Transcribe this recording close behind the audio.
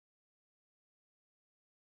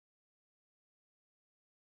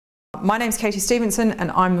My name's Katie Stevenson and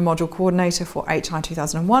I'm the Module Coordinator for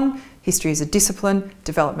HI2001, History as a Discipline,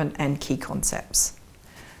 Development and Key Concepts.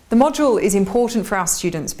 The module is important for our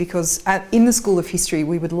students because in the School of History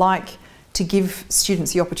we would like to give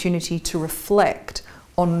students the opportunity to reflect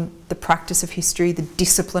on the practice of history, the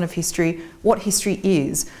discipline of history, what history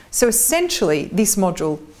is. So essentially this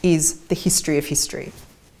module is the history of history.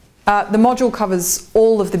 The module covers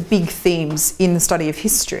all of the big themes in the study of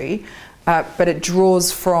history, but it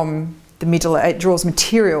draws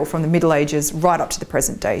material from the Middle Ages right up to the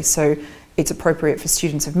present day. So it's appropriate for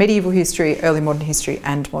students of medieval history, early modern history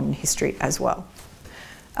and modern history as well.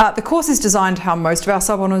 The course is designed how most of our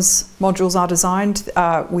sub-honours modules are designed,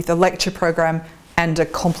 with a lecture program and a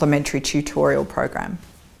complementary tutorial program.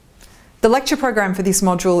 The lecture program for this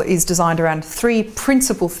module is designed around three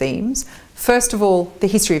principal themes. First of all, the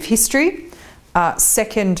history of history.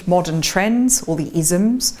 Second, modern trends, or the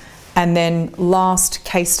isms. And then last,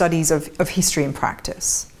 case studies of history and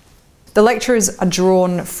practice. The lectures are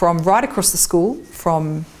drawn from right across the school,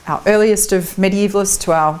 from our earliest of medievalists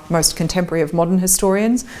to our most contemporary of modern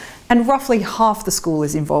historians, and roughly half the school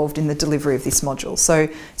is involved in the delivery of this module. So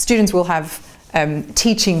students will have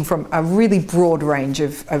teaching from a really broad range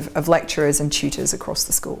of lecturers and tutors across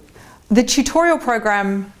the school. The tutorial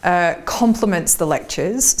program complements the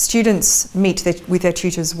lectures. Students meet with their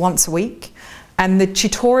tutors once a week, and the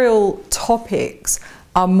tutorial topics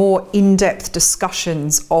are more in-depth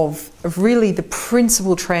discussions of really the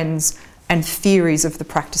principal trends and theories of the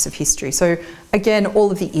practice of history. So again,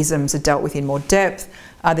 all of the isms are dealt with in more depth.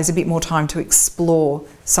 There's a bit more time to explore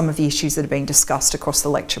some of the issues that are being discussed across the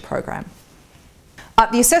lecture program.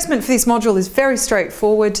 The assessment for this module is very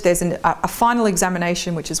straightforward. There's a final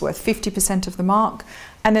examination which is worth 50% of the mark,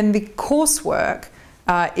 and then the coursework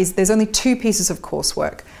there's only two pieces of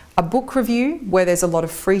coursework. A book review where there's a lot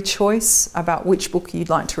of free choice about which book you'd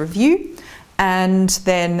like to review, and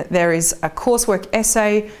then there is a coursework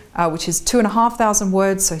essay which is 2,500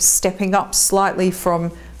 words, so stepping up slightly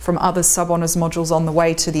from other sub-honours modules on the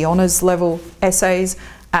way to the honours level essays.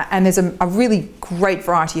 And there's a really great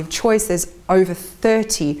variety of choice. There's over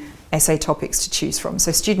 30 essay topics to choose from.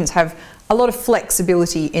 So students have a lot of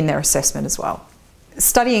flexibility in their assessment as well.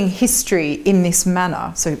 Studying history in this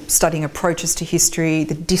manner, so studying approaches to history,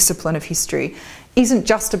 the discipline of history, isn't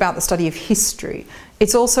just about the study of history.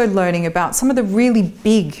 It's also learning about some of the really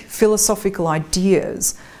big philosophical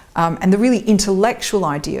ideas and the really intellectual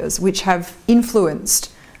ideas which have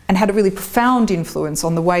influenced and had a really profound influence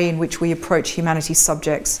on the way in which we approach humanities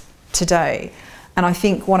subjects today. And I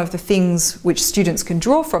think one of the things which students can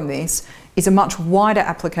draw from this is a much wider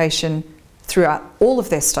application throughout all of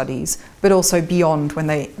their studies, but also beyond when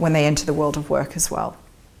they enter the world of work as well.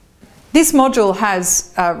 This module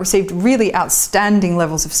has received really outstanding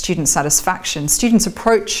levels of student satisfaction. Students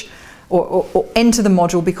approach or enter the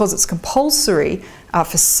module because it's compulsory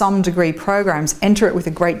for some degree programs, enter it with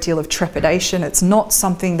a great deal of trepidation. It's not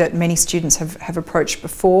something that many students have approached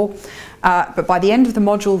before, but by the end of the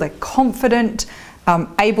module they're confident,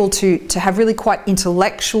 able to have really quite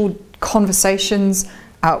intellectual conversations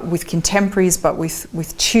with contemporaries, but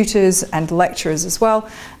with tutors and lecturers as well,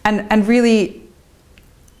 and really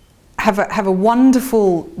have a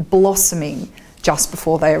wonderful blossoming just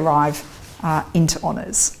before they arrive into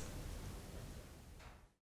honours.